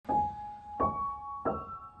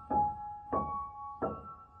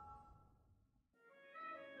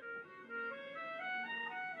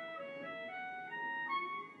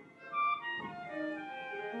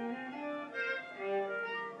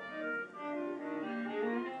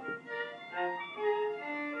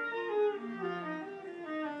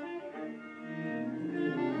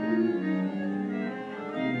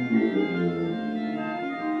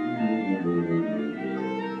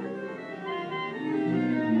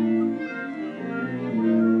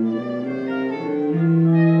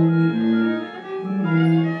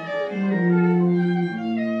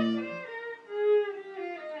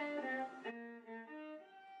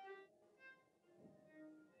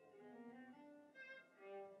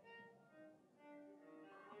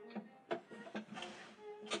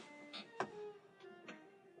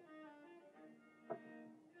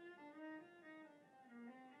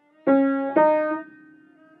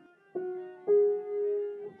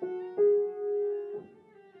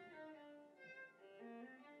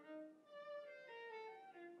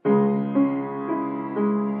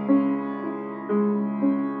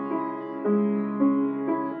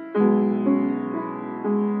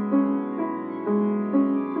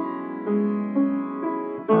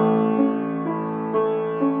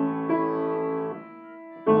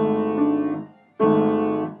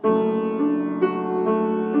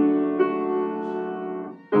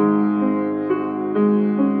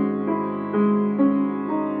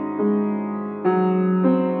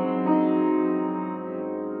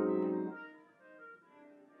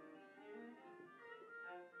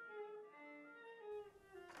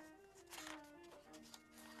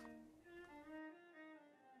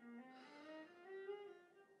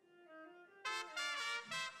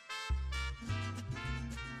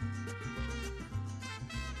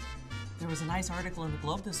was a nice article in the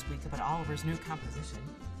Globe this week about Oliver's new composition.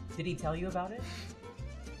 Did he tell you about it?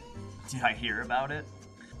 Did I hear about it?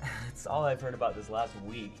 It's all I've heard about this last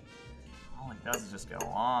week. All he does is just go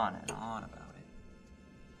on and on about it.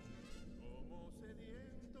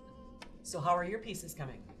 So how are your pieces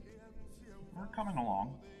coming? We're coming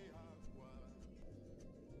along.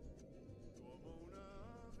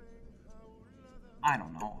 I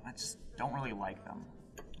don't know. I just don't really like them.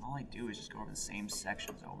 All I do is just go over the same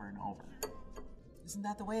sections over and over. Isn't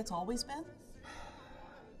that the way it's always been?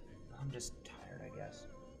 I'm just tired, I guess.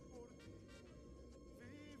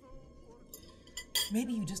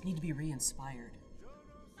 Maybe you just need to be re-inspired.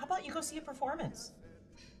 How about you go see a performance?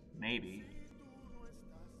 Maybe.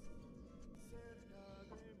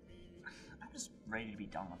 I'm just ready to be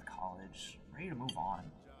done with college. Ready to move on.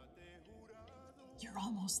 You're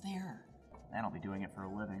almost there. And I'll be doing it for a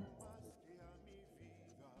living.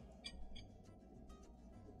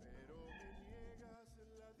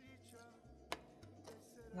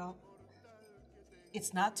 Well,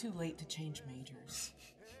 it's not too late to change majors.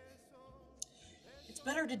 It's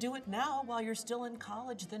better to do it now while you're still in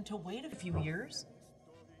college than to wait a few years.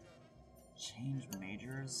 Change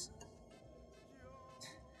majors?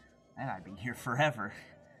 Then I'd be here forever.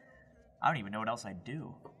 I don't even know what else I'd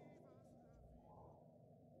do.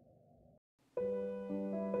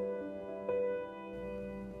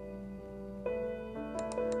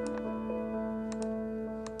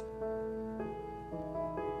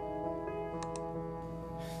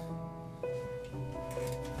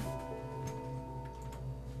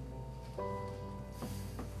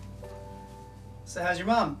 So how's your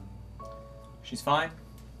mom? She's fine.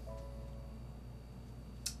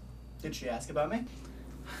 Did she ask about me?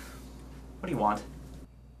 What do you want?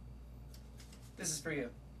 This is for you.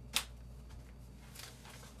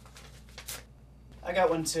 I got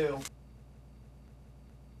one too.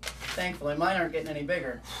 Thankfully, mine aren't getting any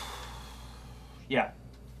bigger. Yeah.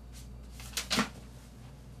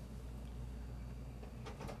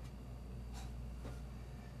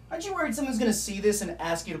 Aren't you worried someone's gonna see this and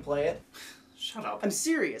ask you to play it? Shut up. I'm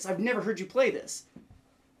serious. I've never heard you play this.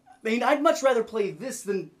 I mean, I'd much rather play this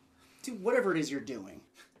than do whatever it is you're doing.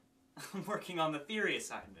 I'm working on the theory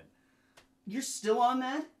assignment. You're still on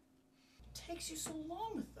that? It takes you so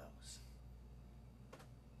long with those.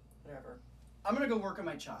 Whatever. I'm gonna go work on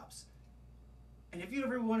my chops. And if you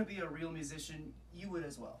ever want to be a real musician, you would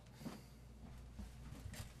as well.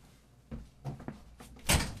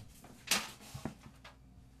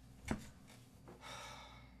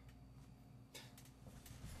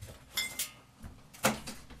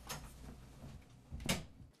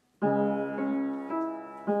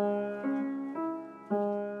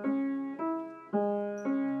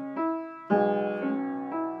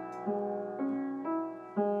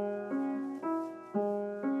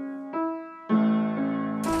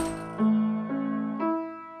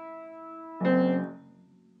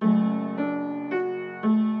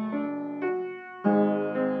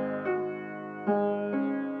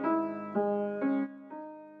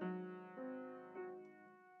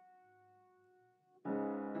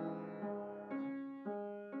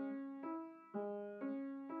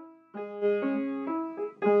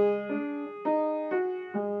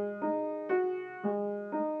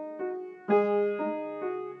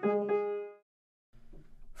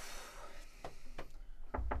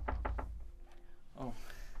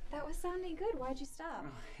 That was sounding good. Why'd you stop?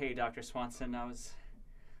 Oh, hey, Dr. Swanson. I was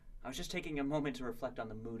just taking a moment to reflect on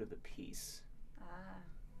the mood of the piece.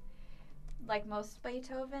 Like most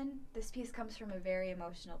Beethoven, this piece comes from a very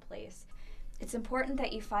emotional place. It's important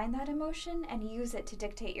that you find that emotion and use it to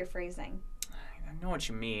dictate your phrasing. I know what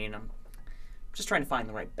you mean. I'm just trying to find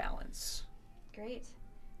the right balance. Great.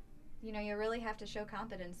 You know, you really have to show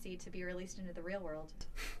competency to be released into the real world.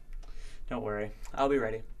 Don't worry. I'll be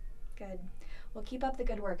ready. Good. Well, keep up the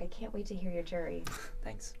good work. I can't wait to hear your jury.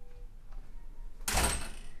 Thanks.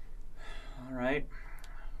 All right.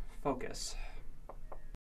 Focus.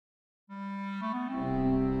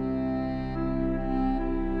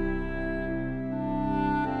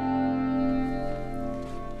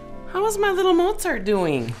 How is my little Mozart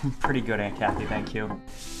doing? Pretty good, Aunt Kathy, thank you.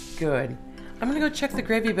 Good. I'm gonna go check the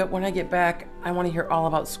gravy, but when I get back, I want to hear all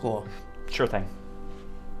about school. Sure thing.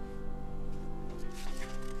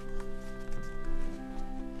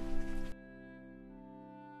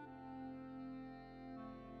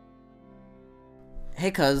 Hey,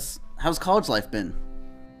 cuz, how's college life been?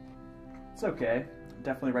 It's okay.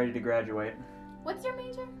 Definitely ready to graduate. What's your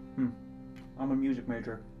major? I'm a music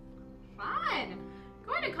major. Fun!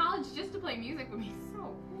 Going to college just to play music would be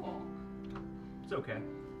so cool. It's okay.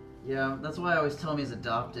 Yeah, that's why I always tell him he's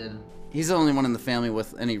adopted. He's the only one in the family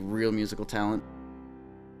with any real musical talent.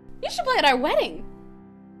 You should play at our wedding.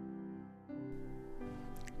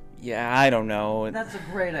 Yeah, I don't know. That's a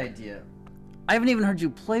great idea. I haven't even heard you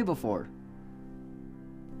play before.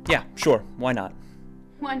 Yeah, sure. Why not?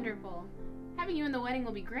 Wonderful. Having you in the wedding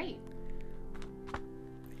will be great.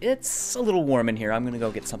 It's a little warm in here. I'm gonna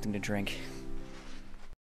go get something to drink.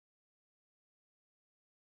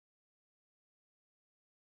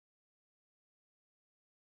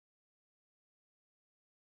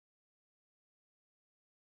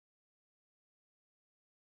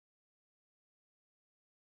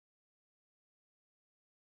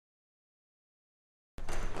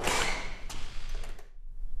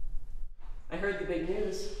 I heard the big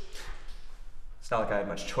news. It's not like I had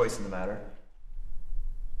much choice in the matter.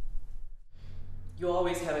 You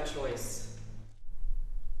always have a choice.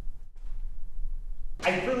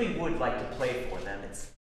 I really would like to play for them. It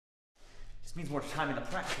just means more time in the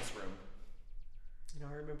practice room. You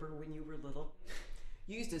know, I remember when you were little,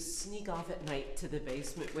 you used to sneak off at night to the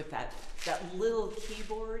basement with that little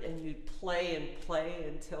keyboard and you'd play and play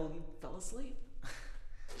until you fell asleep.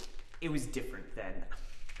 It was different then.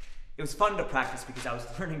 It was fun to practice because I was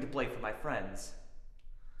learning to play for my friends.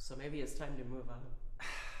 So maybe it's time to move on.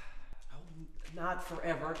 Oh, not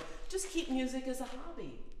forever. Just keep music as a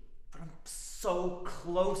hobby. But I'm so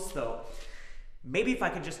close though. Maybe if I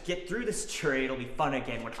could just get through this jury, it'll be fun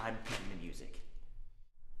again when I'm picking the music.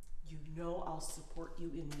 You know I'll support you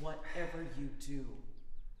in whatever you do.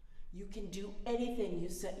 You can do anything you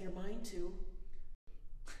set your mind to.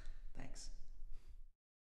 Thanks.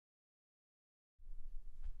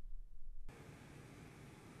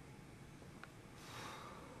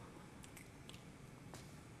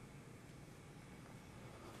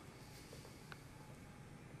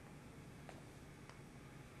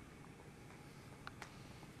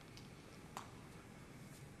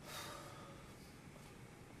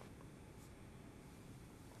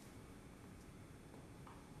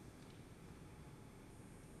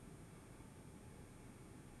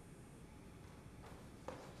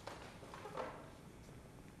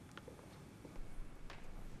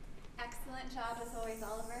 Excellent job as always,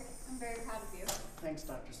 Oliver. I'm very proud of you. Thanks,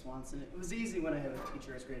 Dr. Swanson. It was easy when I had a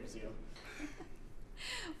teacher as great as you.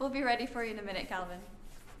 We'll be ready for you in a minute, Calvin.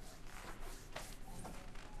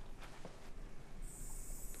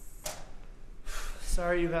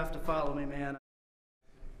 Sorry you have to follow me, man.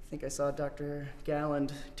 I think I saw Dr.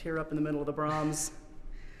 Galland tear up in the middle of the Brahms.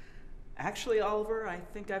 Actually, Oliver, I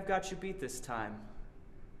think I've got you beat this time.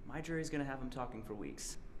 My jury's gonna have him talking for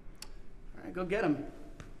weeks. All right, go get him,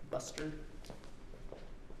 Buster.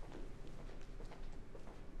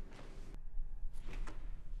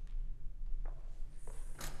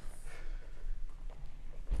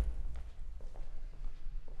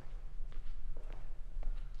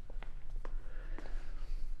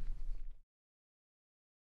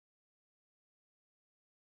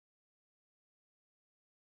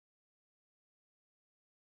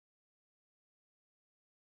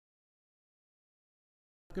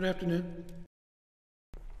 Good afternoon.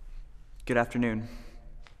 Good afternoon.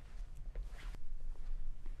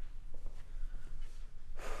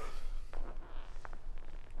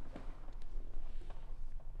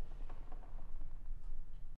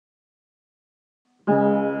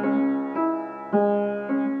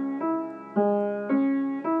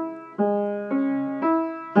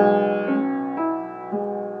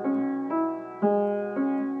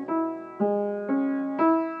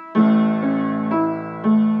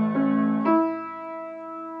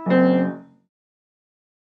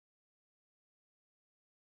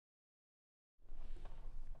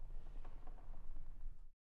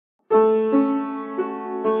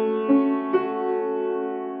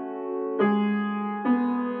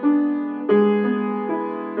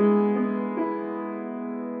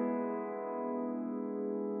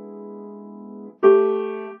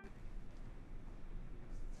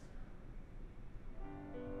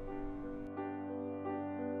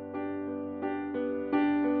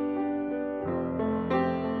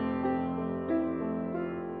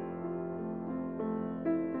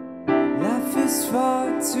 Life is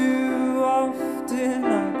far too often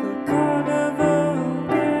like a carnival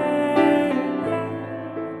game.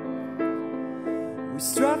 We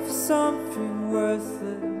strive for something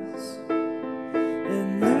worthless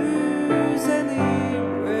and lose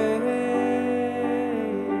anyway.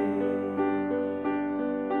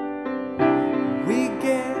 We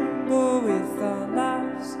gamble with our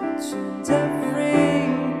lives each and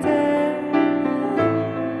every day.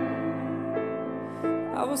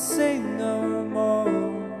 I will say no more.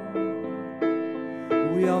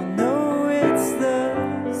 We all know it's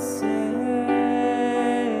the same.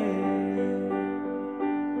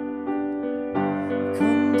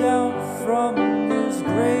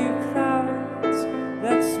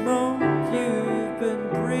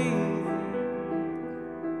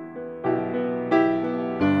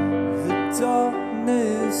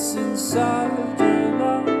 surface of